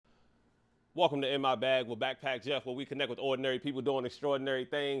Welcome to In My Bag with Backpack Jeff, where we connect with ordinary people doing extraordinary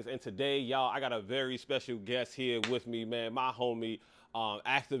things. And today, y'all, I got a very special guest here with me, man. My homie,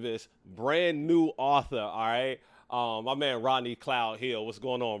 activist, brand new author. All right, my man Rodney Cloud Hill. What's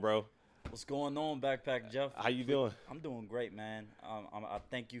going on, bro? What's going on, Backpack Jeff? How you doing? I'm doing great, man. I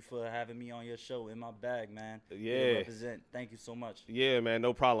thank you for having me on your show. In my bag, man. Here to Yeah, represent. Thank you so much. yeah, man.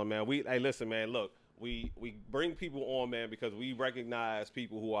 No problem, man. Hey, listen, man. Look, we bring people on, man, because we recognize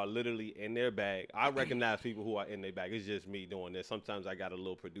people who are literally in their bag. I recognize people who are in their bag. It's just me doing this. Sometimes I got a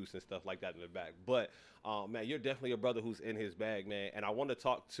little producing stuff like that in the back. But man, you're definitely a brother who's in his bag, man. And I want to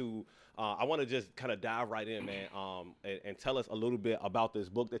talk to. I want to just kind of dive right in, man, and tell us a little bit about this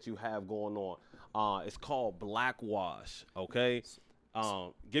book that you have going on. It's called Blackwash. Okay.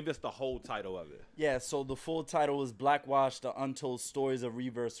 Give us the whole title of it. Yeah, so the full title is Blackwash: The Untold Stories of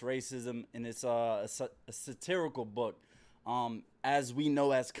Reverse Racism, and it's a satirical book. As we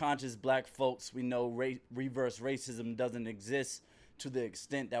know, as conscious black folks, we know reverse racism doesn't exist to the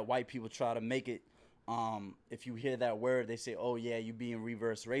extent that white people try to make it. If you hear that word, they say, "Oh yeah, you being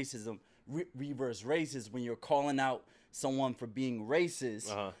reverse racism." Reverse racist when you're calling out someone for being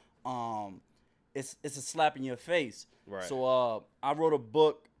racist. It's a slap in your face. Right. So I wrote a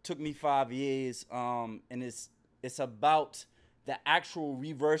book, took me 5 years, and it's about the actual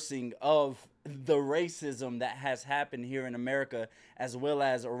reversing of the racism that has happened here in America as well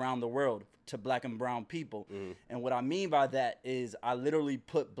as around the world to black and brown people. And what I mean by that is I literally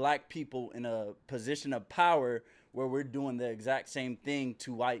put black people in a position of power where we're doing the exact same thing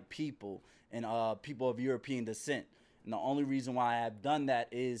to white people and people of European descent. And the only reason why I've done that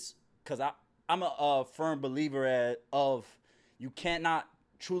is because I'm a firm believer of you cannot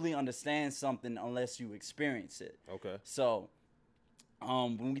truly understand something unless you experience it. Okay. So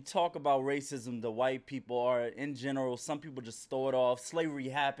when we talk about racism, the white people are, in general, some people just throw it off. Slavery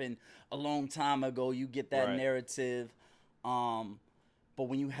happened a long time ago. You get that Right. narrative. But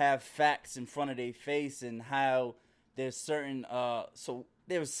when you have facts in front of their face and how there's certain, so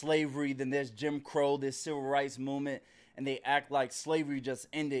there's slavery, then there's Jim Crow, there's civil rights movement, and they act like slavery just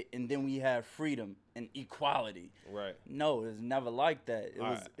ended and then we have freedom and equality. Right. No, it was never like that.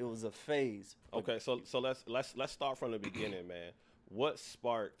 All right. It was a phase. Okay, so let's start from the beginning, man. What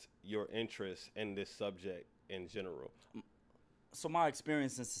sparked your interest in this subject in general? So my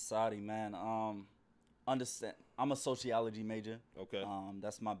experience in society, man. Understand. I'm a sociology major. Okay.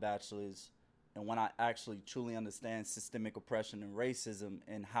 That's my bachelor's, and when I actually truly understand systemic oppression and racism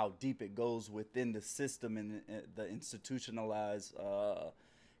and how deep it goes within the system and the institutionalized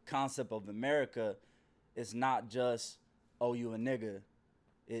concept of America, it's not just oh you a nigga.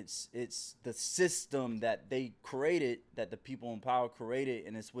 It's the system that they created, that the people in power created,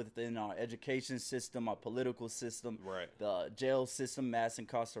 and it's within our education system, our political system, Right. the jail system, mass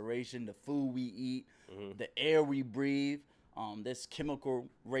incarceration, the food we eat, the air we breathe. There's chemical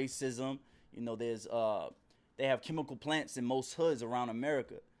racism. You know, they have chemical plants in most hoods around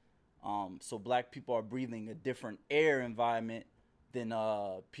America. So black people are breathing a different air environment than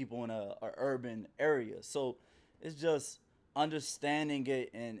people in a urban area. So it's just understanding it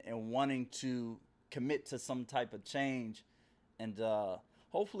and wanting to commit to some type of change, and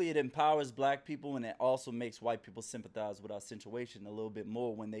hopefully it empowers black people, and it also makes white people sympathize with our situation a little bit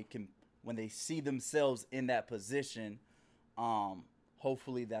more when they see themselves in that position.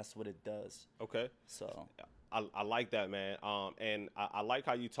 Hopefully that's what it does. Okay. So I like that, man. And I like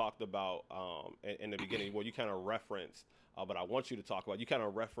how you talked about in the beginning. Well, you kind of referenced, but I want you to talk about. You kind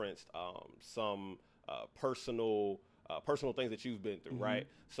of referenced some personal things that you've been through, right?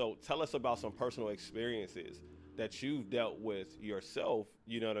 So tell us about some personal experiences that you've dealt with yourself.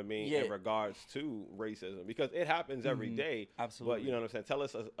 You know what I mean, Yeah. in regards to racism, because it happens every day. Absolutely. But you know what I'm saying. Tell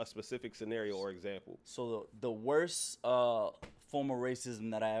us a specific scenario or example. So the worst form of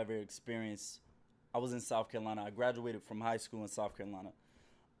racism that I ever experienced, I was in South Carolina. I graduated from high school in South Carolina.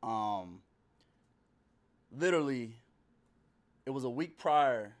 Literally, it was a week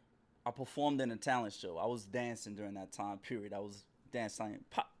prior. I performed in a talent show. I was dancing during that time period. I was dancing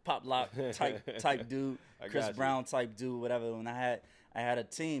pop lock type dude, Chris Brown type dude, whatever. And I had a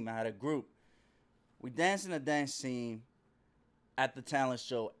team. I had a group. We danced in a dance team at the talent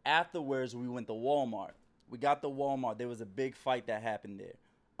show. Afterwards, we went to Walmart. We got to Walmart. There was a big fight that happened there.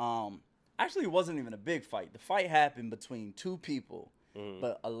 Actually, it wasn't even a big fight. The fight happened between two people,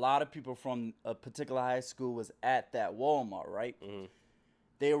 but a lot of people from a particular high school was at that Walmart, right?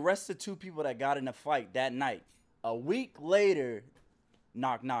 They arrested two people that got in a fight that night. A week later,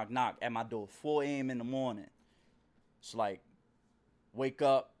 knock, knock, knock at my door, 4 a.m. in the morning. It's like, wake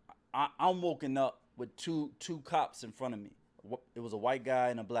up. I'm woken up with two cops in front of me. It was a white guy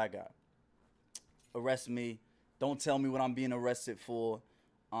and a black guy. arrest me. Don't tell me what I'm being arrested for.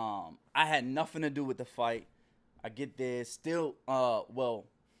 I had nothing to do with the fight. I get there, still, well,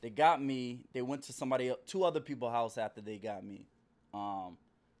 they got me. They went to two other people's house after they got me.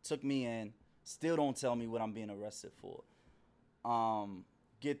 Took me in. Still don't tell me what I'm being arrested for.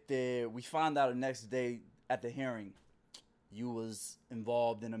 Get there. We find out the next day at the hearing, you was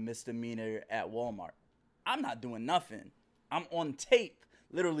involved in a misdemeanor at Walmart. I'm not doing nothing. I'm on tape,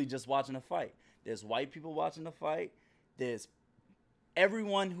 literally just watching a fight. There's white people watching the fight. There's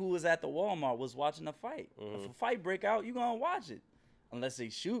everyone who was at the Walmart was watching the fight. If a fight break out, you gonna watch it. Unless they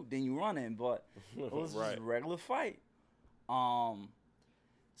shoot, then you running. But it was just a regular fight.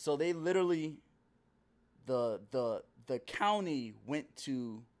 So they literally, the county went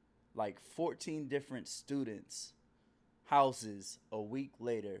to like 14 different students' houses a week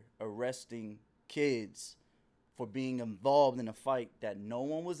later, arresting kids for being involved in a fight that no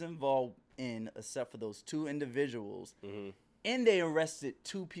one was involved in except for those two individuals. And they arrested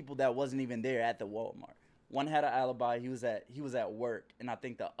two people that wasn't even there at the Walmart. One had an alibi. He was at work, and I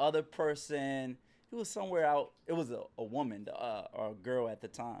think the other person, he was somewhere out. It was a woman, or a girl at the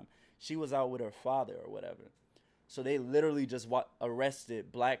time. She was out with her father or whatever. So they literally just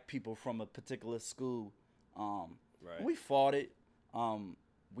arrested black people from a particular school. We fought it.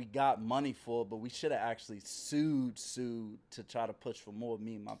 We got money for it, but we should have actually sued to try to push for more,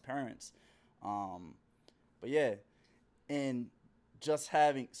 me and my parents. But yeah, and just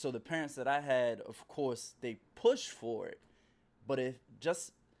having, so the parents that I had, of course, they pushed for it. But if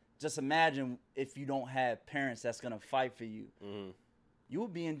just imagine if you don't have parents that's gonna fight for you, you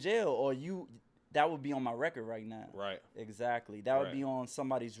would be in jail, or that would be on my record right now. Right. Exactly. That would be on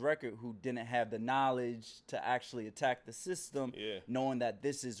somebody's record who didn't have the knowledge to actually attack the system, knowing that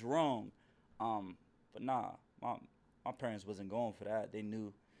this is wrong. But nah, my parents wasn't going for that. They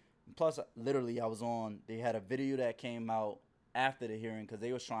knew. Plus, literally, they had a video that came out after the hearing because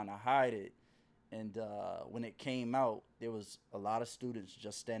they was trying to hide it. And when it came out, there was a lot of students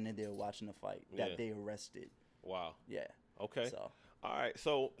just standing there watching the fight that they arrested. Wow. Yeah. Okay. So. All right.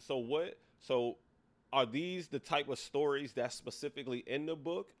 So are these the type of stories that's specifically in the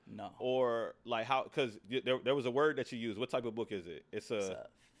book? No. Or like how? Because there was a word that you used. What type of book is it? It's a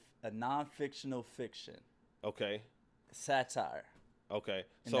non-fictional fiction. Okay. Satire. Okay.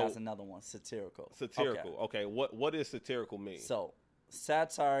 And that's another one. Satirical. Satirical. Okay. What does satirical mean? So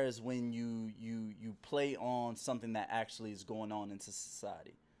satire is when you play on something that actually is going on in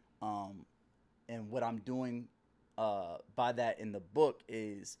society. And what I'm doing by that in the book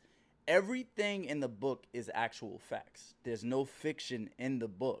is everything in the book is actual facts. There's no fiction in the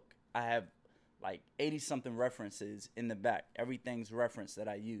book. I have like 80-something references in the back. Everything's reference that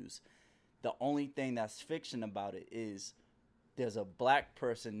I use. The only thing that's fiction about it is there's a black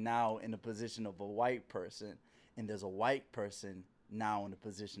person now in the position of a white person, and there's a white person now in the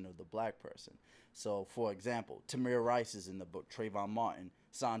position of the black person. So, for example, Tamir Rice is in the book, Trayvon Martin,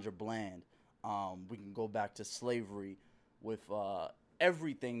 Sandra Bland. We can go back to slavery with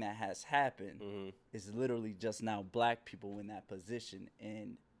everything that has happened is literally just now black people in that position,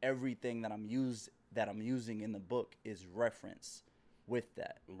 and everything that I'm using in the book is reference with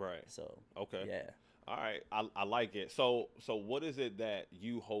that. Right. So okay. Yeah. All right. I like it. So what is it that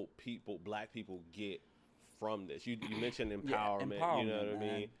you hope black people get from this? You mentioned empowerment. You know what I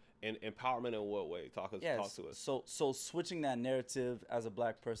mean? And empowerment in what way? Talk to us. So switching that narrative as a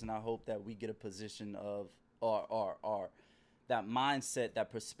black person, I hope that we get a position of or that mindset,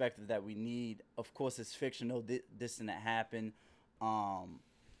 that perspective that we need. Of course, it's fictional. This and that happened.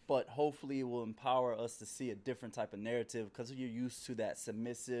 But hopefully it will empower us to see a different type of narrative, because you're used to that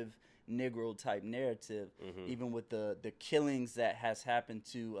submissive Negro type narrative, even with the killings that has happened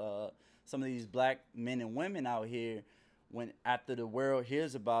to some of these black men and women out here. When after the world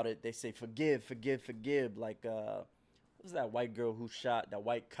hears about it, they say forgive. Like what was that white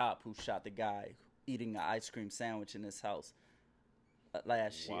cop who shot the guy eating an ice cream sandwich in his house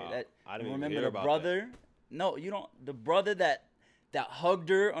last year? I didn't remember hear the about brother. That. No, you don't. The brother that hugged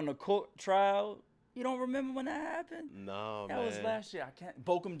her on the court trial. You don't remember when that happened? No, that man. was last year. I can't.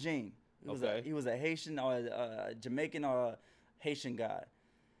 Bokum Jean. He was a Haitian or a Jamaican or a Haitian guy,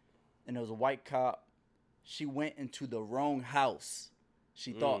 and there was a white cop. She went into the wrong house.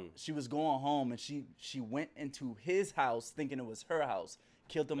 She thought she was going home, and she went into his house thinking it was her house.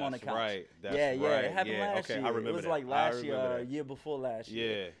 Killed him on the couch. Right. That's yeah, right. It happened last year. I remember it was that. like last year or a year before last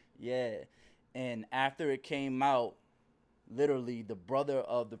year. Yeah. And after it came out, literally the brother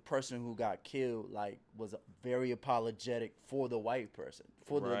of the person who got killed was very apologetic for the white person,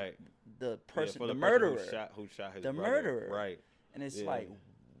 for the person, the murderer, who shot his the brother. murderer. Right. And it's like,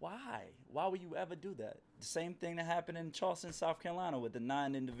 Why? Why would you ever do that? The same thing that happened in Charleston, South Carolina, with the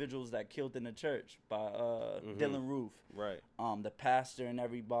 9 individuals that killed in the church by Dylan Roof. Right. The pastor and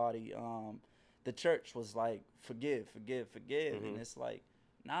everybody. The church was like, forgive, forgive, forgive, and it's like,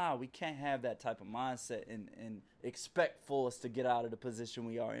 nah, we can't have that type of mindset and expect for us to get out of the position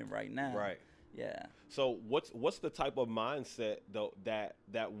we are in right now. Right. Yeah. So what's the type of mindset though that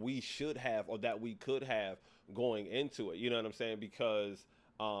we should have or that we could have going into it? You know what I'm saying? Because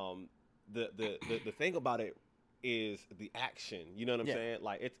the thing about it is the action. You know what I'm saying?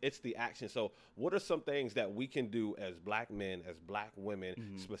 Like it's the action. So what are some things that we can do as black men, as black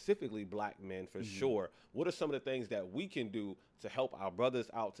women, specifically black men for sure? What are some of the things that we can do to help our brothers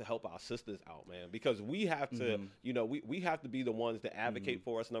out, to help our sisters out, man? Because we have to, you know, we have to be the ones that advocate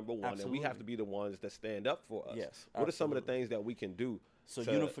for us, number one, and we have to be the ones that stand up for us. Yes. What are some of the things that we can do? So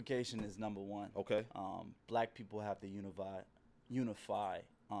unification is number one. Okay. Black people have to unify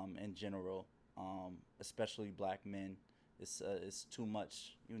in general. Especially black men, it's too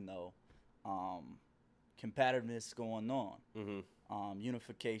much, you know, competitiveness going on.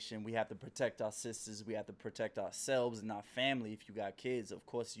 Unification. We have to protect our sisters. We have to protect ourselves and our family. If you got kids, of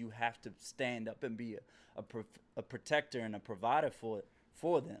course, you have to stand up and be a protector and a provider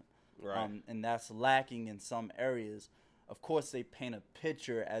for them. Right. And that's lacking in some areas. Of course, they paint a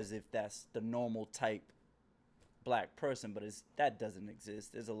picture as if that's the normal type black person, but that doesn't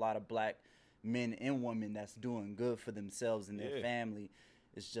exist. There's a lot of black men and women that's doing good for themselves and their family.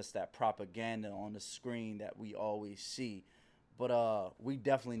 It's just that propaganda on the screen that we always see. But we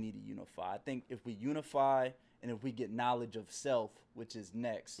definitely need to unify. I think if we unify and if we get knowledge of self, which is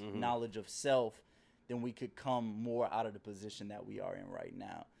next, knowledge of self, then we could come more out of the position that we are in right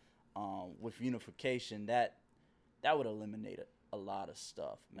now. With unification, that would eliminate a lot of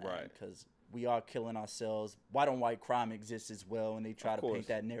stuff, man. Right. Because we are killing ourselves. White on white crime exists as well, and they try to paint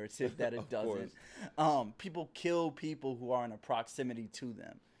that narrative that it doesn't. People kill people who are in a proximity to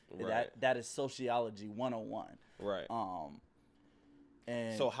them. Right. That is sociology 101. Right.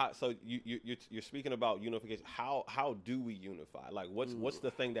 And so you're speaking about unification. How do we unify? Like what's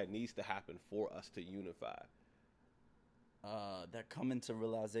the thing that needs to happen for us to unify? That come into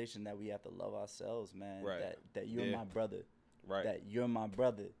realization that we have to love ourselves, man. Right. That you're my brother. Right. That you're my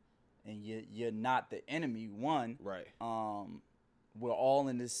brother. And you're not the enemy. One, right? We're all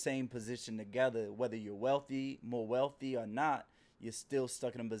in the same position together. Whether you're more wealthy or not, you're still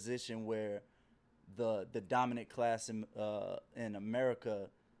stuck in a position where the dominant class in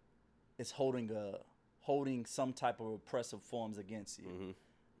America is holding some type of oppressive forms against you,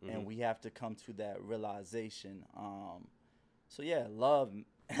 and we have to come to that realization. So yeah, love.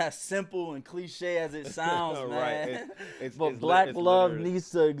 As simple and cliche as it sounds, man. Right. But black love needs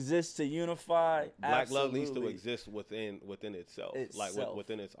to exist to unify. Black love needs to exist within itself, like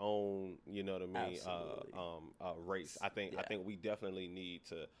within its own, you know what I mean, race. I think we definitely need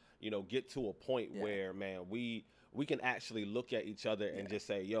to, you know, get to a point where, man, we can actually look at each other and just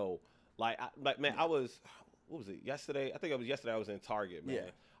say, yo, man, what was it, yesterday? I think it was yesterday I was in Target, man.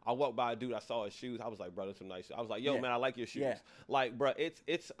 Yeah. I walked by a dude, I saw his shoes. I was like, bro, that's some nice shoes. I was like, yo, man, I like your shoes. Yeah. Like, bro,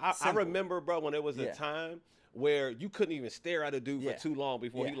 I remember, bro, when there was a time where you couldn't even stare at a dude for too long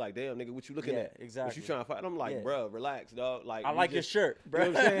before he like, damn, nigga, what you looking at? Exactly. What you trying to fight? And I'm like, bro, relax, dog. Like, I like your shirt, bro.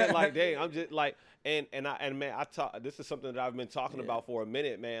 You know what I'm saying? Like, dang, I'm just like, and man, this is something that I've been talking about for a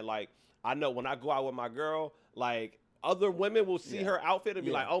minute, man. Like, I know when I go out with my girl, like, other women will see her outfit and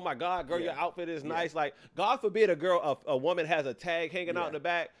be like, oh my God, girl, your outfit is nice. Like, God forbid a woman has a tag hanging out in the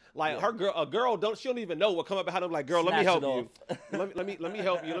back. Like a girl she don't even know what come up behind them. Like, girl, let me help you. let me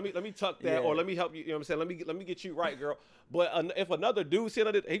help you. Let me tuck that, or let me help you. You know what I'm saying? Let me get you right, girl. But if another dude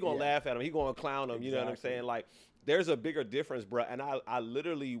sitting there, he gonna laugh at him. He gonna clown him. You know what I'm saying? Like, there's a bigger difference, bro. And I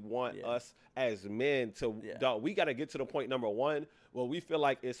literally want us as men to, dog, we got to get to the point, number one, where we feel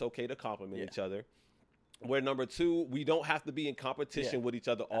like it's okay to compliment each other. Where number two, we don't have to be in competition with each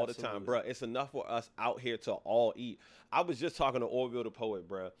other all the time, bro. It's enough for us out here to all eat. I was just talking to Orville the Poet,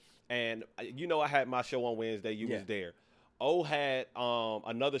 bro. And, you know, I had my show on Wednesday. You was there. O had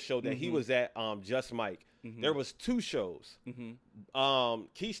another show that he was at, Just Mike. There was 2 shows.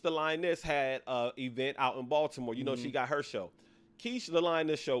 Keisha the Lioness had an event out in Baltimore. You know, she got her show. Keisha the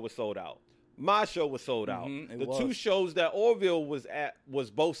Lioness show was sold out. My show was sold out. The 2 shows that Orville was at was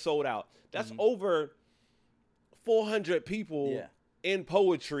both sold out. That's over 400 people in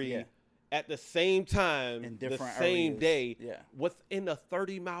poetry at the same time, in different the same areas. day, within a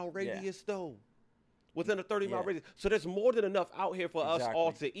 30-mile radius, though. within a 30-mile Yeah. radius. So there's more than enough out here for us Exactly.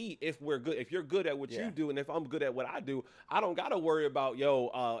 all to eat if we're good. If you're good at what Yeah. you do, and if I'm good at what I do, I don't gotta worry about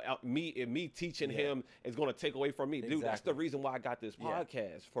me teaching him is gonna take away from me. Dude, that's Exactly. the reason why I got this Yeah.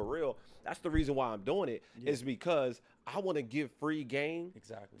 podcast for real. That's the reason why I'm doing it Yeah. is because I want to give free game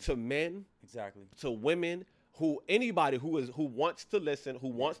Exactly. to men, Exactly. to women, anybody who wants to listen, who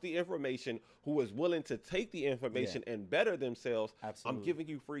wants the information, who is willing to take the information and better themselves. Absolutely. I'm giving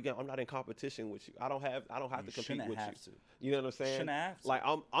you free game. I'm not in competition with you. I don't have to compete shouldn't with have you. to. You know what I'm saying? Shouldn't have to. Like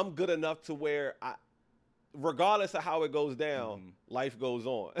I'm good enough to where regardless of how it goes down, life goes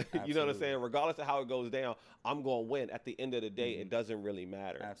on. You know what I'm Absolutely. saying? Regardless of how it goes down, I'm going to win. At the end of the day, it doesn't really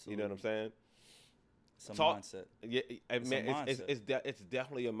matter. Absolutely. You know what I'm saying? It's a Talk- mindset. Yeah, man, a mindset. it's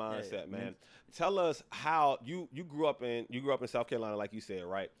definitely a mindset, Yeah. man. Tell us how you grew up in South Carolina, like you said,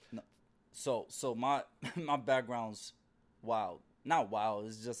 right? So my my background's wild. Not wild.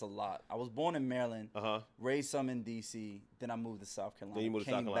 It's just a lot. I was born in Maryland, raised some in D.C. Then I moved to South Carolina. Then you moved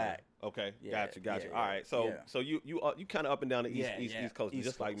to came South Carolina. back. Okay, Yeah, got you. yeah, All right, so yeah. so you kind of up and down the Yeah, East Coast, East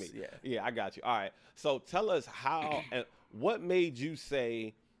just like me. Coast, Yeah, I got you. All right, so tell us how and what made you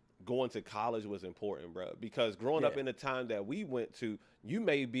say going to college was important, bro? Because growing up Yeah. in the time that we went to, you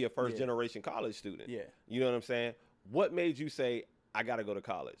may be a first generation college student. Yeah. You know what I'm saying? What made you say I got to go to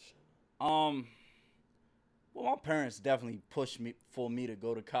college? Well, my parents definitely pushed me to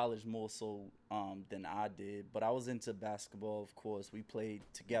go to college more so than I did. But I was into basketball, of course. We played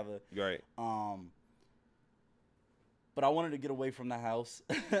together. Right. But I wanted to get away from the house.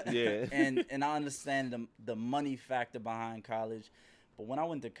 Yeah. and I understand the money factor behind college. But when I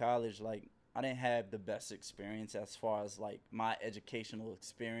went to college, like, I didn't have the best experience as far as, like, my educational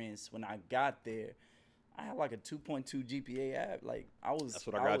experience. When I got there, I had, like, a 2.2 GPA. That's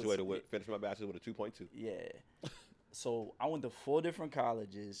what I graduated with. Finished my bachelor's with a 2.2. Yeah. So I went to 4 different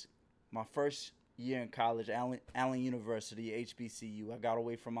colleges. My first year in college, Allen University, HBCU, I got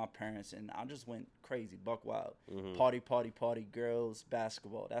away from my parents, and I just went crazy, buck wild. Party, girls,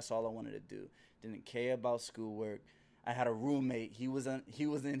 basketball. That's all I wanted to do. Didn't care about schoolwork. I had a roommate. He was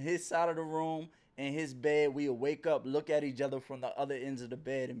in his side of the room, in his bed. We would wake up, look at each other from the other ends of the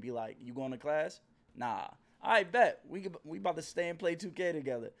bed, and be like, "You going to class?" Nah. All right, bet. We about to stay and play 2K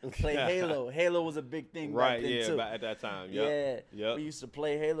together. Play Halo. Halo was a big thing back then, too. At that time. Yep. Yeah. Yep. We used to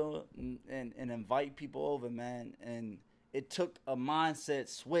play Halo and invite people over, man. And it took a mindset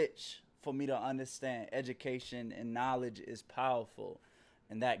switch for me to understand education and knowledge is powerful.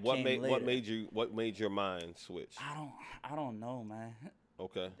 And that came later. What made your mind switch? I don't know, man.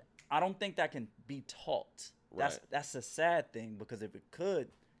 Okay. I don't think that can be taught. That's a sad thing, because if it could,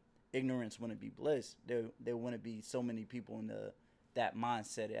 ignorance wouldn't be bliss. There wouldn't be so many people in that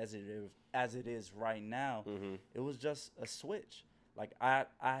mindset as it is right now. It was just a switch. Like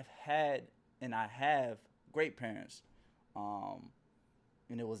I've had and I have great parents,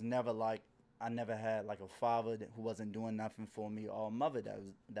 and it was never like I never had like a father who wasn't doing nothing for me, or a mother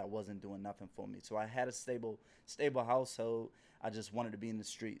that wasn't doing nothing for me. So I had a stable household. I just wanted to be in the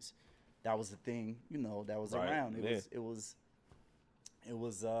streets. That was the thing, that was around. It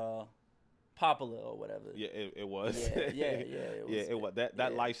was popular or whatever. Yeah, it was. It was.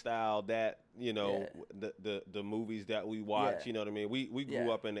 That lifestyle, that the movies that we watch. Yeah. You know what I mean? We grew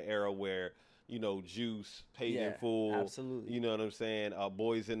up in the era where Juice, Paid in Full. Absolutely. You know what I'm saying?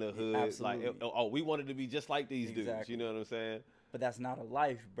 Boys in the Hood. Absolutely. We wanted to be just like these dudes. You know what I'm saying? But that's not a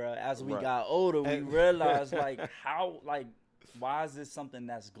life, bro. As we got older, we realized why is this something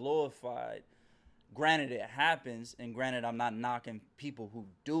that's glorified? Granted, it happens, and granted, I'm not knocking people who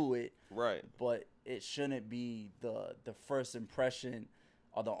do it. Right. But it shouldn't be the first impression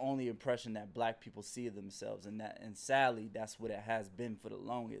or the only impression that black people see of themselves, and sadly, that's what it has been for the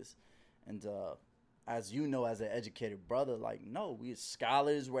longest. And as you know, as an educated brother, no, we're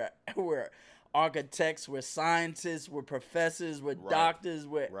scholars, we're architects, we're scientists, we're professors, we're doctors,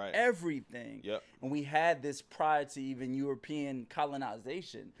 we're everything. Yep. And we had this prior to even European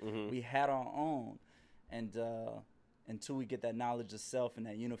colonization. We had our own. And until we get that knowledge of self and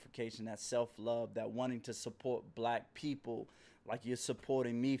that unification, that self-love, that wanting to support black people, like you're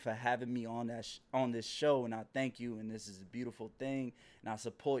supporting me for having me on this show, and I thank you, and this is a beautiful thing, and I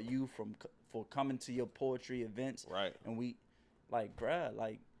support you for coming to your poetry events. Right. And we,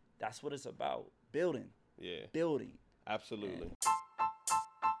 bruh, that's what it's about. Building. Yeah. Building. Absolutely.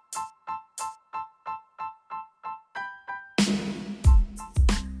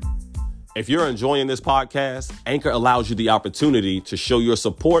 If you're enjoying this podcast, Anchor allows you the opportunity to show your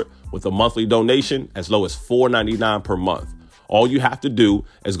support with a monthly donation as low as $4.99 per month. All you have to do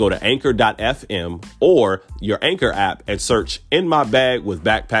is go to anchor.fm or your Anchor app and search In My Bag with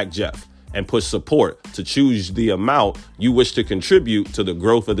Backpack Jeff. and push support to choose the amount you wish to contribute to the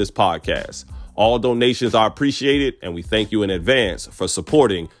growth of this podcast. All donations are appreciated, and we thank you in advance for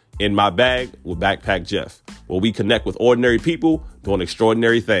supporting In My Bag with Backpack Jeff, where we connect with ordinary people doing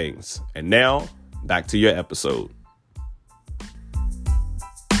extraordinary things. And now, back to your episode.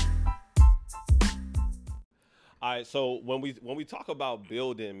 All right, so when we talk about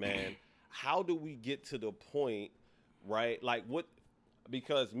building, man, how do we get to the point, right? Like what?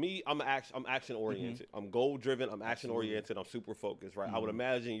 Because me, I'm action oriented. I'm goal driven. I'm action oriented. I'm super focused, right? I would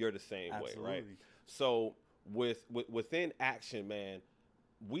imagine you're the same way, right? So within action, man,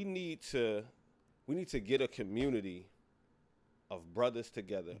 we need to get a community of brothers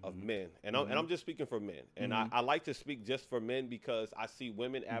together, of men, and I'm just speaking for men, and I like to speak just for men because I see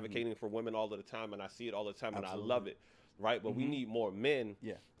women advocating for women all of the time, and I see it all the time, and I love it, right? But we need more men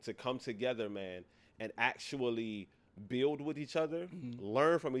to come together, man, and actually build with each other,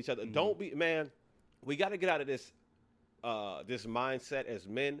 learn from each other. Don't be, man, we got to get out of this this mindset as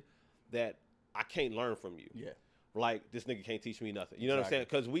men that I can't learn from you. Yeah. Like, this nigga can't teach me nothing. You know what I'm saying?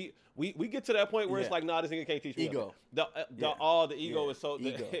 Because we get to that point where it's like, nah, this nigga can't teach me nothing. The ego is so...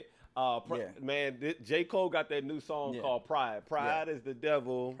 Man, J. Cole got that new song called Pride. Pride is the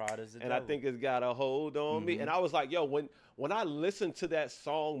devil. Pride is the devil. I think it's got a hold on me. And I was like, yo, when I listen to that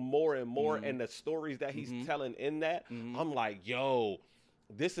song more and more and the stories that he's telling in that, I'm like, yo,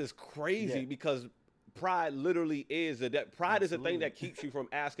 this is crazy because pride literally is that pride is the thing that keeps you from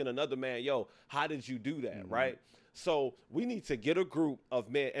asking another man, yo, how did you do that, right? So we need to get a group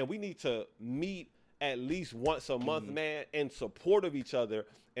of men and we need to meet at least once a month, man, in support of each other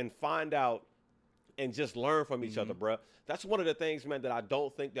and find out and just learn from each other, bro. That's one of the things, man, that I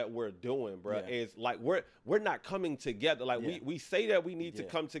don't think that we're doing, bro, is like we're not coming together. Like we say that we need to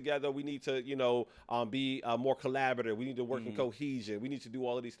come together. We need to, be more collaborative. We need to work in cohesion. We need to do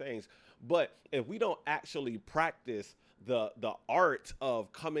all of these things. But if we don't actually practice the art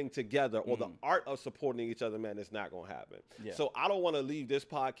of coming together or the art of supporting each other, man, it's not going to happen. So I don't want to leave this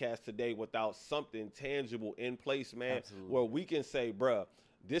podcast today without something tangible in place, man, where we can say, bruh,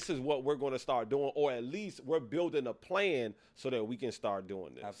 this is what we're going to start doing, or at least we're building a plan so that we can start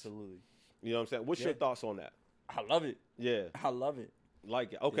doing this. Absolutely. You know what I'm saying? What's your thoughts on that? I love it. Yeah. I love it.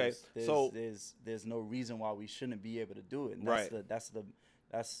 Like it. Okay. There's no reason why we shouldn't be able to do it. And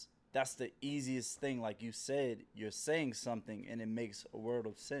that's the easiest thing. Like you said, you're saying something and it makes a world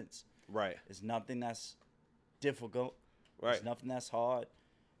of sense. Right. It's nothing that's difficult. Right. It's nothing that's hard.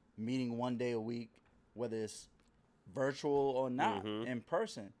 Meeting one day a week, whether it's virtual or not, in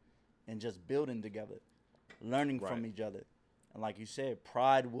person, and just building together, learning from each other. And like you said,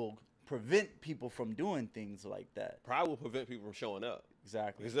 pride will prevent people from doing things like that. Pride will prevent people from showing up.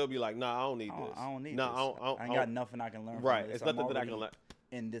 Exactly. Because they'll be like, nah, I don't need this. I don't need this. I ain't got nothing I can learn from right. this. It's nothing that I can learn.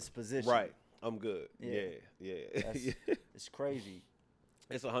 In this position. Right. I'm good. Yeah. It's crazy.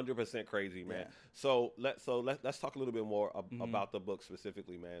 It's 100% crazy, man. So let's talk a little bit more about the book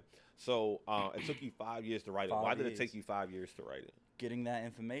specifically, man. So it took you 5 years to write it. Why did it take you 5 years to write it? Getting that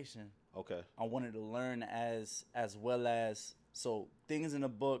information. Okay. I wanted to learn as well as, so things in the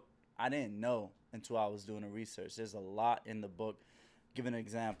book I didn't know until I was doing the research. There's a lot in the book. Give an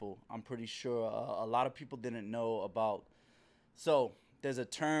example. I'm pretty sure a lot of people didn't know about. So there's a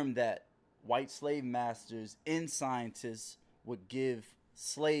term that white slave masters and scientists would give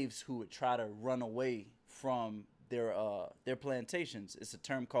slaves who would try to run away from their plantations. It's a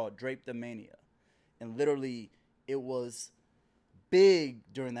term called drapetomania, and literally it was big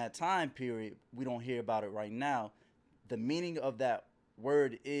during that time period. We don't hear about it right now. The meaning of that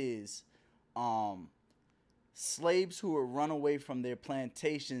word is slaves who would run away from their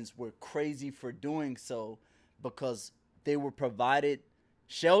plantations were crazy for doing so because they were provided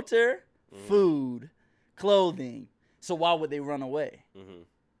shelter, food, clothing. So why would they run away?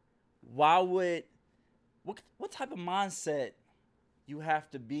 Why would, what type of mindset you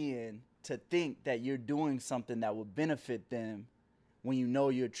have to be in to think that you're doing something that would benefit them when you know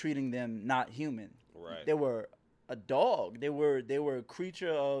you're treating them not human? Right. They were a dog. They were a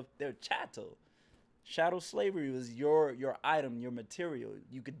creature of their chattel. Chattel slavery was your item, your material.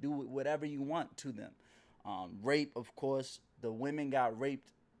 You could do whatever you want to them. Rape, of course. The women got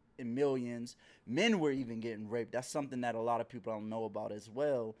raped in millions. Men were even getting raped. That's something that a lot of people don't know about as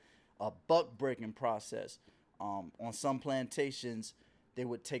well. A buck breaking process. On some plantations, they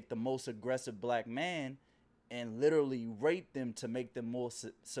would take the most aggressive black man and literally rape them to make them more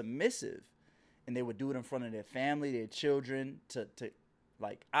submissive. And they would do it in front of their family, their children, to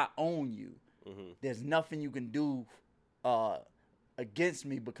like, I own you. There's nothing you can do against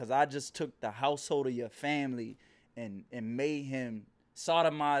me because I just took the household of your family and made him,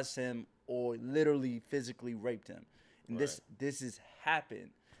 sodomized him, or literally physically raped him. And Right. this has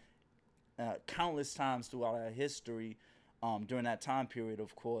happened countless times throughout our history, during that time period,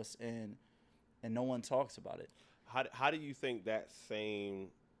 of course, and no one talks about it. How do you think that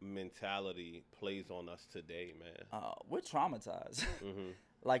same mentality plays on us today, man? We're traumatized. Hmm.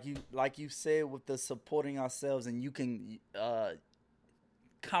 like you said, with the supporting ourselves, and you can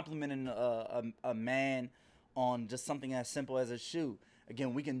complimenting a man on just something as simple as a shoe.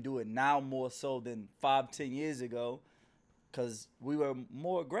 Again, we can do it now more so than 5-10 years ago, because we were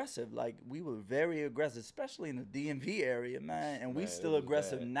more aggressive. Like, we were very aggressive, especially in the DMV area, man. And we Man, still it was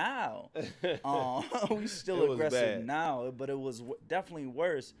aggressive bad. now. We still It was aggressive bad. now, but it was definitely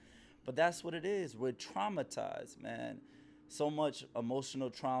worse. But that's what it is. We're traumatized, man. So much emotional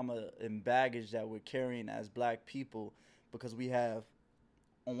trauma and baggage that we're carrying as black people, because we have,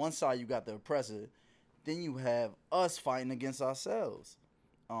 on one side, you got the oppressor, then you have us fighting against ourselves.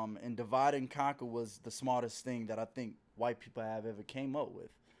 And divide and conquer was the smartest thing that I think white people have ever came up with,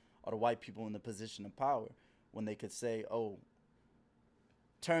 or the white people in the position of power, when they could say, "Oh,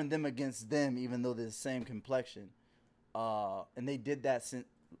 turn them against them," even though they're the same complexion. And they did that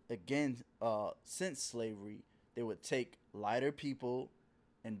since slavery. They would take lighter people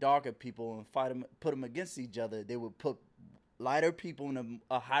and darker people and fight them, put them against each other. They would put lighter people in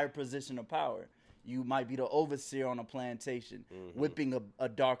a higher position of power. You might be the overseer on a plantation, whipping a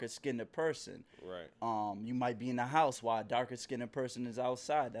darker skinned person. Right. You might be in the house while a darker skinned person is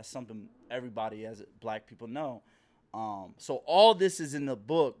outside. That's something everybody as black people know. So all this is in the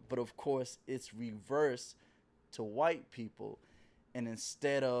book, but of course it's reversed to white people. And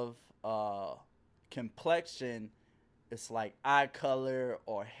instead of complexion, it's like eye color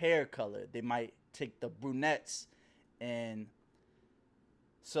or hair color. They might take the brunettes, and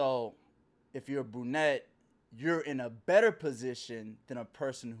so if you're a brunette, you're in a better position than a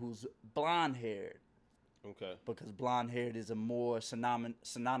person who's blonde haired. Okay. Because blonde haired is a more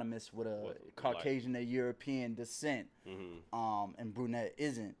synonymous with a Caucasian or European descent. Mm-hmm. And brunette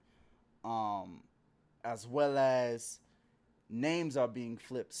isn't. As well as names are being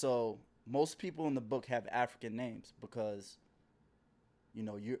flipped. So most people in the book have African names, because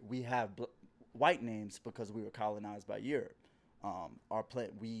we have white names because we were colonized by Europe.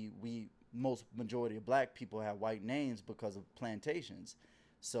 Most majority of black people have white names because of plantations.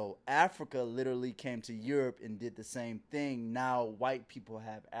 So Africa literally came to Europe and did the same thing. Now white people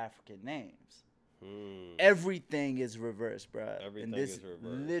have African names. Everything is reversed, bro. Everything and this is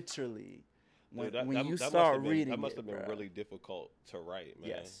reversed. Literally, when Dude, you that start reading that must have been bruh. really difficult to write,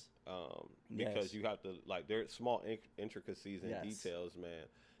 man. Yes. Because Yes. you have to, like, there's small intricacies and Yes. details, man,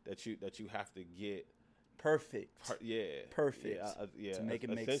 that you have to get Perfect. perfect. Yeah. To make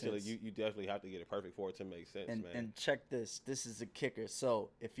it make Essentially, sense. you definitely have to get it perfect for it to make sense, man. And check this. This is a kicker. So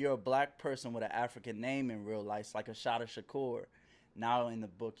if you're a black person with an African name in real life, it's like Ashada Shakur. Now in the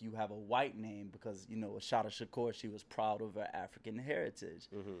book, you have a white name because Ashada Shakur, she was proud of her African heritage.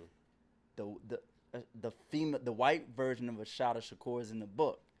 The white version of Ashada Shakur is in the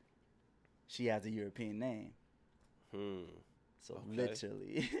book. She has a European name. So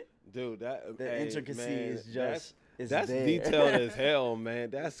literally, dude, the intricacy man, is just that's there. detailed as hell,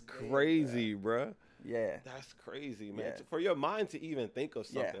 man. That's crazy, bruh. Yeah. That's crazy, man. Yeah. For your mind to even think of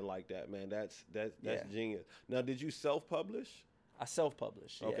Yeah. something like that, man, that's Yeah. genius. Now, did you self-publish? I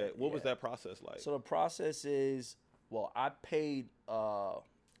self-published. Okay. Yeah, What was yeah. that process like? So the process is, well, I paid a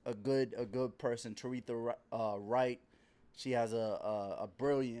good person, Taretha Wright. She has a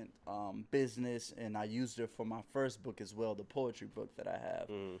brilliant business, and I used her for my first book as well, the poetry book that I have.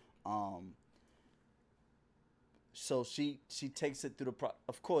 So she takes it through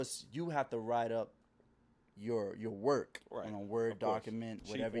of course, you have to write up your work on a Word document,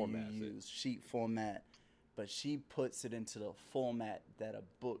 whatever you use, sheet format. But she puts it into the format that a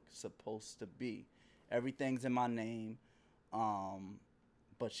book's supposed to be. Everything's in my name,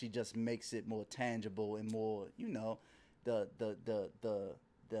 but she just makes it more tangible and more, the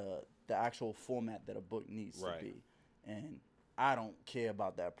actual format that a book needs to be. And I don't care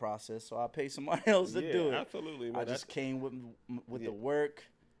about that process, so I pay somebody else to do it. Absolutely, man. I just came with the work,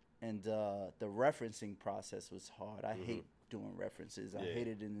 and the referencing process was hard. I hate doing references. I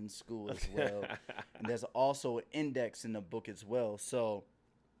hated it in school as well. And there's also an index in the book as well. So,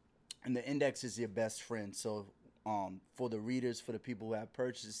 and the index is your best friend. So, for the readers, for the people who have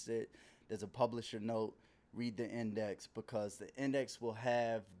purchased it, there's a publisher note. Read the index, because the index will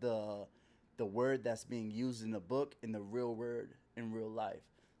have the word that's being used in the book and the real word in real life.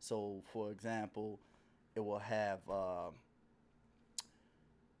 So, for example, it will have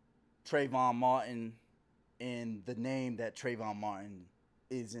Trayvon Martin in the name that Trayvon Martin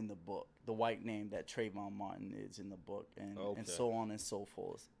is in the book. The white name that Trayvon Martin is in the book, and so on and so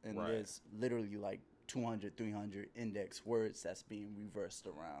forth. And there's literally like 200, 300 index words that's being reversed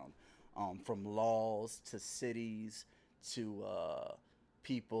around, from laws to cities to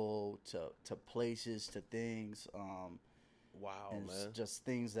people to places to things. Wow, and man. just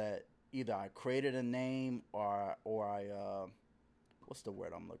things that either I created a name or I what's the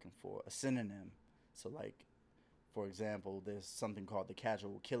word I'm looking for? A synonym. So like, for example, there's something called the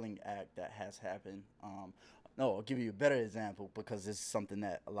Casual Killing Act that has happened. No, I'll give you a better example because this is something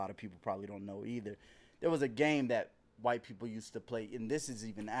that a lot of people probably don't know either. There was a game that white people used to play, and this is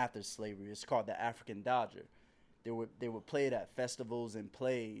even after slavery. It's called the African Dodger. They would play it at festivals and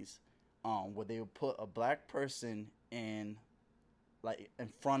plays, where they would put a black person in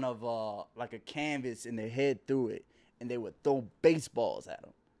front of like a canvas and their head through it, and they would throw baseballs at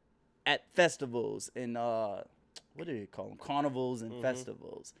them at festivals and what do they call them? Carnivals and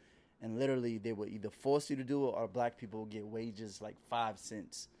festivals. And literally, they would either force you to do it, or black people would get wages like 5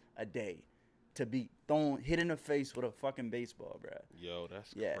 cents a day to be hit in the face with a fucking baseball, bro. Yo,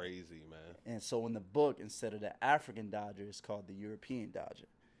 that's crazy, man. And so in the book, instead of the African Dodger, it's called the European Dodger.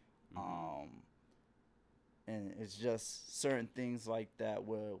 And it's just certain things like that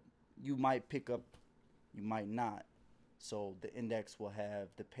where you might pick up, you might not. So the index will have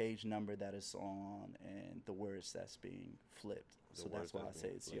the page number that it's on and the words that's being flipped. So that's why I say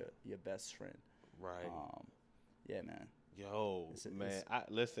it's your best friend. Right. Yeah, man. Yo, man.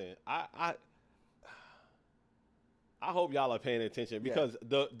 I hope y'all are paying attention because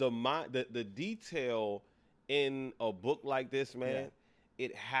the detail in a book like this, man,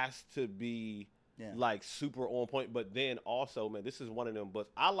 it has to be like super on point. But then also, man, this is one of them books.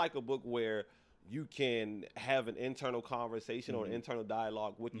 I like a book where you can have an internal conversation or an internal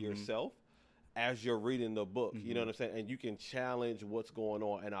dialogue with yourself as you're reading the book. You know what I'm saying? And you can challenge what's going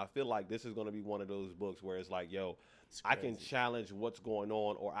on. And I feel like this is going to be one of those books where it's like, yo, I can challenge what's going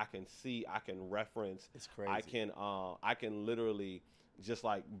on, or I can see, I can reference. It's crazy. I can literally just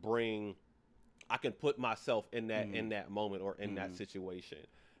like I can put myself in that moment or in that situation.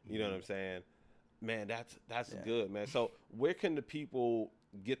 You know what I'm saying? Man, that's good, man. So where can the people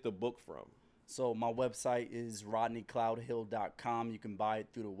get the book from? So my website is rodneycloudhill.com. You can buy it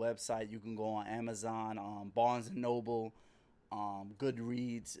through the website. You can go on Amazon, Barnes & Noble,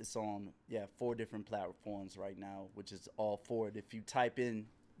 Goodreads. It's on 4 different platforms right now, which is all 4. If you type in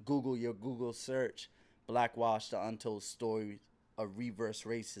your Google search, Blackwash: The Untold Story of Reverse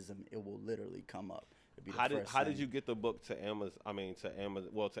Racism, it will literally come up. How did you get the book to Amazon?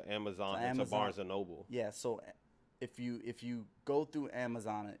 to Amazon and to Barnes & Noble? Yeah, so if you go through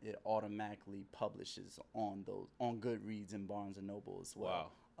Amazon, it automatically publishes on Goodreads and Barnes & Noble as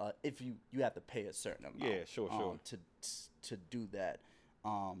well. Wow. If you have to pay a certain amount. Yeah, sure. To do that.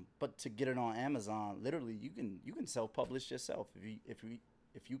 But to get it on Amazon, literally you can self-publish yourself. If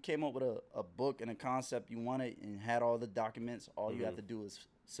you came up with a book and a concept you wanted and had all the documents, all you have to do is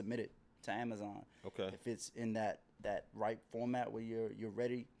submit it to Amazon. Okay. If it's in that right format where you're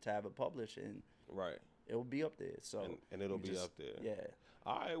ready to have it published, and it'll be up there. So and it'll be up there. Yeah.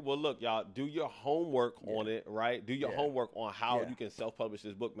 All right. Well, look, y'all, do your homework on it, right? Do your homework on how you can self-publish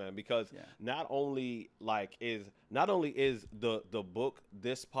this book, man. Because not only is the book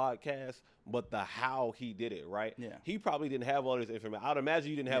this podcast, but the how he did it, right? Yeah. He probably didn't have all this information. I'd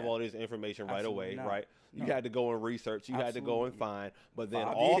imagine you didn't have all this information right away, right? You had to go and research. You had to go and find. But then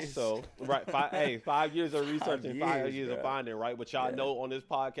 5 years of research and 5 years of finding, right? But y'all know on this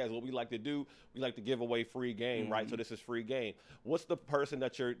podcast what we like to do. We like to give away free game, right? So this is free game. What's the person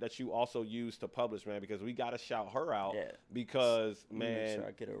that you also use to publish, man? Because we gotta shout her out because, man, make sure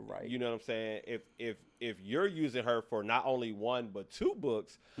I get it right. You know what I'm saying? If you're using her for not only 1 but 2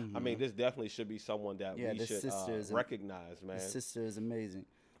 books, I mean, this definitely should be someone that we should recognize, man. The sister is amazing.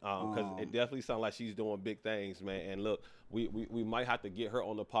 Because it definitely sounds like she's doing big things, man. And look, we might have to get her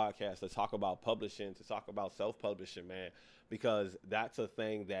on the podcast to talk about publishing, to talk about self-publishing, man, because that's a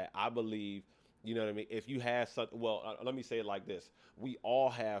thing that I believe, you know what I mean? If you have something, let me say it like this. We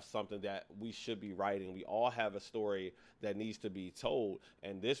all have something that we should be writing. We all have a story that needs to be told.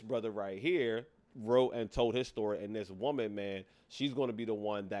 And this brother right here wrote and told his story. And this woman, man, she's going to be the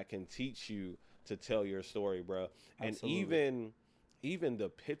one that can teach you to tell your story, bro. Absolutely. And even the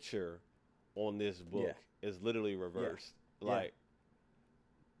picture on this book is literally reversed. Like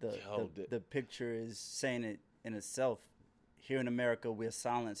the picture is saying it in itself. Here in America, we're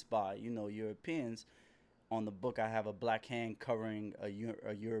silenced by Europeans. On the book, I have a black hand covering a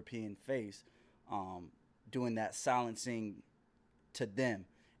European face, doing that silencing to them.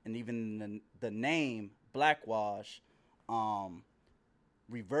 And even the name Blackwash,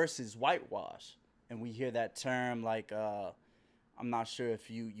 reverses whitewash, and we hear that term like I'm not sure if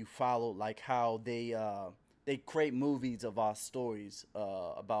you follow like how they create movies of our stories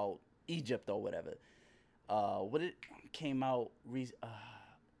about Egypt or whatever. What it came out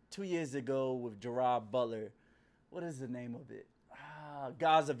 2 years ago with Gerard Butler. What is the name of it?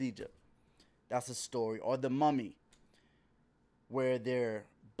 Gods of Egypt. That's a story. Or The Mummy, where they're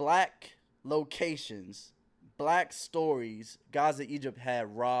black locations, black stories. Gods of Egypt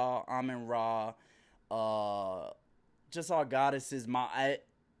had Ra, Amun Ra, just our goddesses, some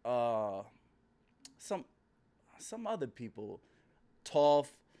other people, Toph,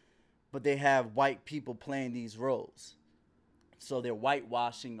 but they have white people playing these roles. So they're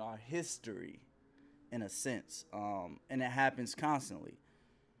whitewashing our history in a sense, and it happens constantly.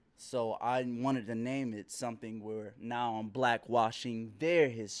 So I wanted to name it something where now I'm blackwashing their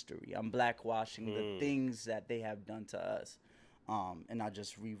history. I'm blackwashing the things that they have done to us, and I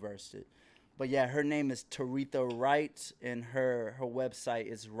just reversed it. But yeah, her name is Taretha Wright, and her website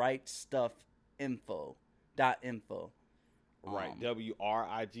is rightstuffinfo.info. Right,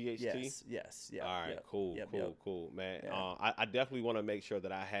 WRIGHT. Yes, yeah. All right, cool, cool, man. Yeah. I definitely want to make sure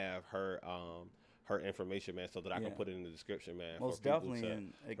that I have her information, man, so that I can put it in the description, man. Most for people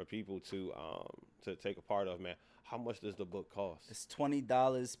definitely, for people to take a part of, man. How much does the book cost? It's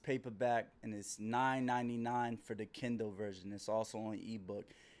 $20 paperback, and it's $9.99 for the Kindle version. It's also on ebook,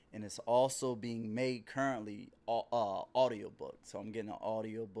 and it's also being made currently audiobook. So I'm getting an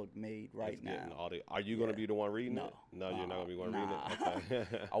audiobook made right now. Are you going to be the one reading it? No, you're not going to be one reading it. Okay.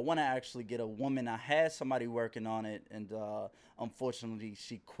 I want to actually get a woman. I had somebody working on it, and unfortunately,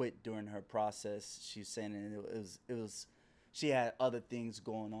 she quit during her process. She's saying it was she had other things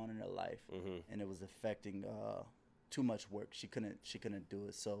going on in her life, and it was affecting too much work. She couldn't do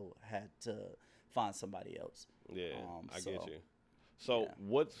it, so had to find somebody else. Yeah, I get you. So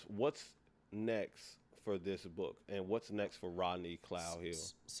what's next for this book, and what's next for Rodney Cloud Hill?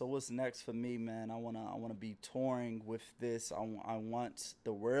 So what's next for me, man? I wanna be touring with this. I want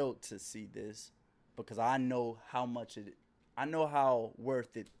the world to see this, because I know how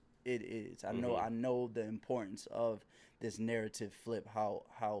worth it is. I know the importance of this narrative flip.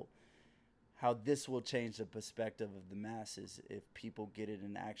 How this will change the perspective of the masses if people get it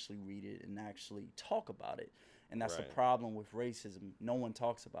and actually read it and actually talk about it. And that's the problem with racism. No one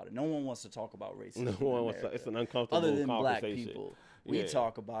talks about it. No one wants to talk about racism. No one wants to. It's an uncomfortable other than conversation. Black people. We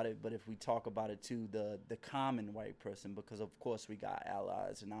talk about it, but if we talk about it to the common white person, because of course we got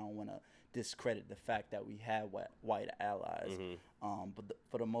allies, and I don't want to discredit the fact that we have white allies. But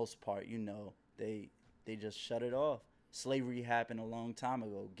for the most part, they just shut it off. Slavery happened a long time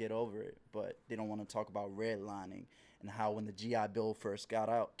ago. Get over it. But they don't want to talk about redlining and how when the GI Bill first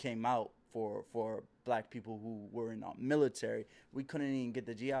came out for Black people who were in the military, we couldn't even get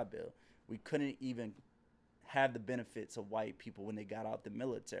the GI Bill. We couldn't even have the benefits of white people when they got out the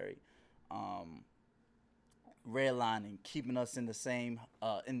military. Redlining, keeping us in the same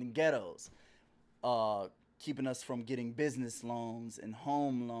in the ghettos, keeping us from getting business loans and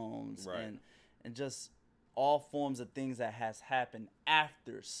home loans, and just all forms of things that has happened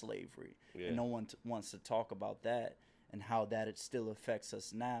after slavery. And no one wants to talk about that, and how that it still affects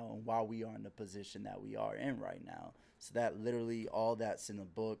us now, and why we are in the position that we are in right now. So that literally all that's in the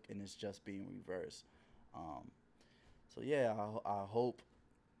book, and it's just being reversed. So yeah, I hope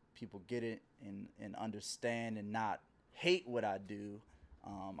people get it and understand and not hate what I do.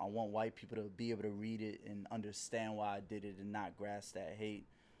 I want white people to be able to read it and understand why I did it and not grasp that hate.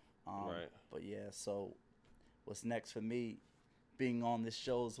 But yeah, so what's next for me? Being on this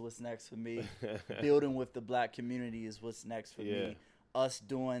show is what's next for me. Building with the Black community is what's next for me. Us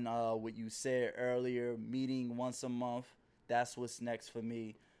doing what you said earlier, meeting once a month, that's what's next for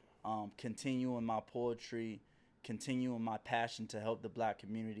me. Continuing my poetry, continuing my passion to help the Black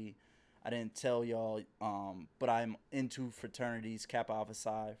community. I didn't tell y'all, but I'm into fraternities, Kappa Alpha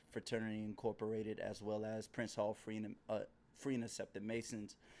Psi Fraternity Incorporated, as well as Prince Hall Free and Accepted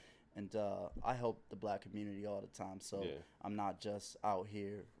Masons. And I help the Black community all the time. So I'm not just out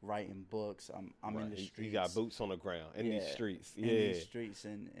here writing books. I'm in the streets. You got boots on the ground in these streets. In these streets,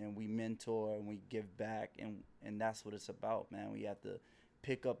 and we mentor and we give back, and that's what it's about, man. We have to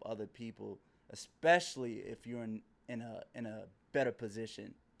pick up other people, especially if you're in a better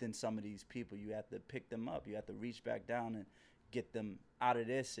position than some of these people. You have to pick them up. You have to reach back down and get them out of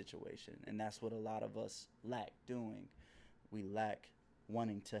their situation. And that's what a lot of us lack doing. We lack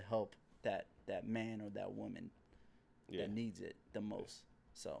wanting to help that man or that woman that needs it the most.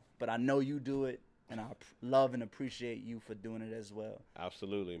 So, but I know you do it, and I love and appreciate you for doing it as well.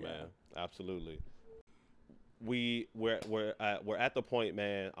 Absolutely, man. Absolutely. we're at the point,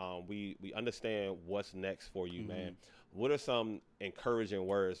 man. We understand what's next for you, man. What are some encouraging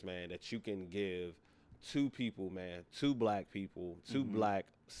words, man, that you can give to people, man, to black people, to black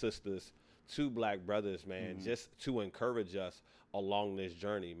sisters, to black brothers, man, just to encourage us along this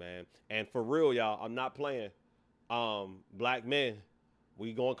journey, man. And for real, y'all, I'm not playing. Black men,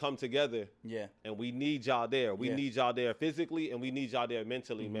 we gonna come together. Yeah. And we need y'all there. We need y'all there physically, and we need y'all there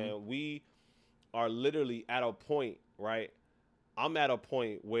mentally, man. We are literally at a point, right? I'm at a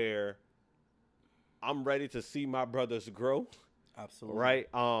point where I'm ready to see my brothers grow. Absolutely. Right?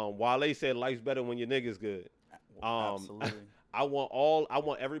 While they said life's better when your nigga's good. Absolutely. I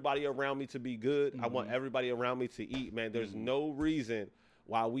want everybody around me to be good. I want everybody around me to eat, man. There's no reason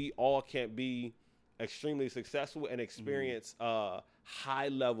why we all can't be extremely successful and experience high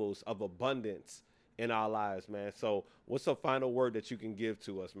levels of abundance in our lives, man. So what's a final word that you can give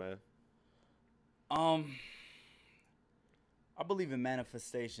to us, man? I believe in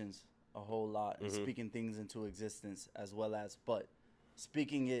manifestations a whole lot and speaking things into existence as well as, but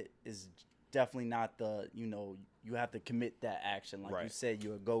speaking it is definitely not you have to commit that action. Like you said,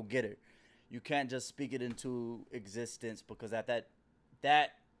 you're a go-getter. You can't just speak it into existence because at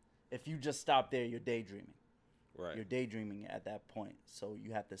that if you just stop there, you're daydreaming. Right. You're daydreaming at that point. So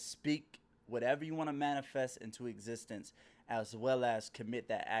you have to speak whatever you want to manifest into existence as well as commit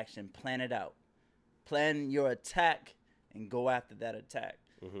that action. Plan it out. Plan your attack and go after that attack.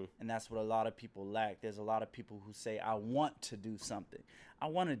 And that's what a lot of people lack. There's a lot of people who say, I want to do something. I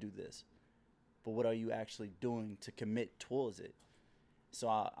want to do this. But what are you actually doing to commit towards it? So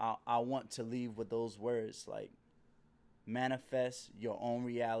I want to leave with those words, like manifest your own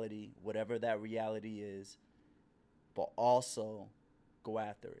reality, whatever that reality is, but also go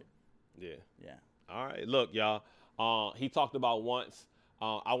after it. Yeah. Yeah. All right. Look, y'all. He talked about once.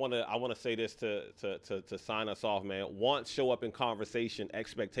 I wanna say this to sign us off, man. Wants show up in conversation,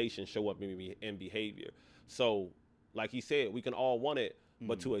 expectations show up in behavior. So, like he said, we can all want it,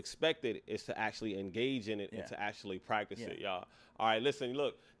 but to expect it is to actually engage in it and to actually practice it, y'all. All right, listen,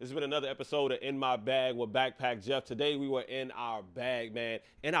 look, this has been another episode of In My Bag with Backpack Jeff. Today we were in our bag, man,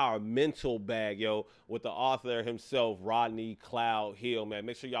 in our mental bag, yo, with the author himself, Rodney Cloud Hill, man.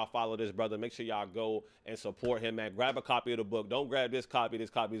 Make sure y'all follow this brother. Make sure y'all go and support him, man. Grab a copy of the book. Don't grab this copy. This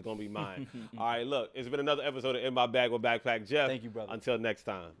copy is going to be mine. All right, look, it's been another episode of In My Bag with Backpack Jeff. Thank you, brother. Until next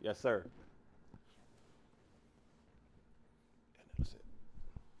time. Yes, sir.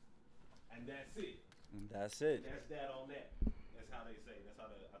 And that's it. And that's it. That's that on that. That's how they say. That's how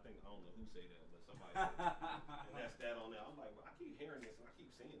I think, I don't know who say that, but somebody said that. And that's that on that. I'm like, well, I keep hearing this and I keep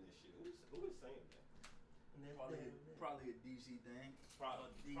seeing this shit. Who is saying that? Probably a DC thing.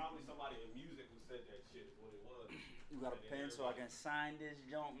 Probably somebody in music who said that shit is what it was. You got a pen so I can sign this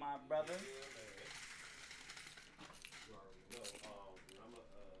joint, my brother? Yeah, man. You already know.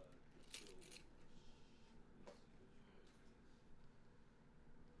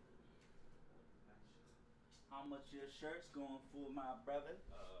 How much your shirt's going for, my brother?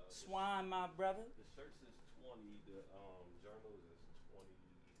 Swine, my brother. The shirts is 20. The journals is 20.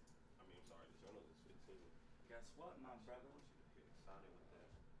 I mean, I'm sorry. The journals is 15. Guess what, my brother? I want you to get excited with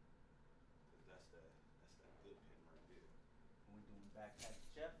that. Cause that's that good pen right there. Are we doing Backpack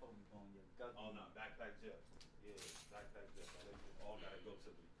Jeff or we going your gut? Oh no, Backpack Jeff. Yeah, Backpack Jeff. Man, it all gotta go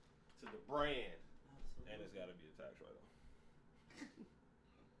to the brand. Absolutely. And it's gotta be a tax write-off.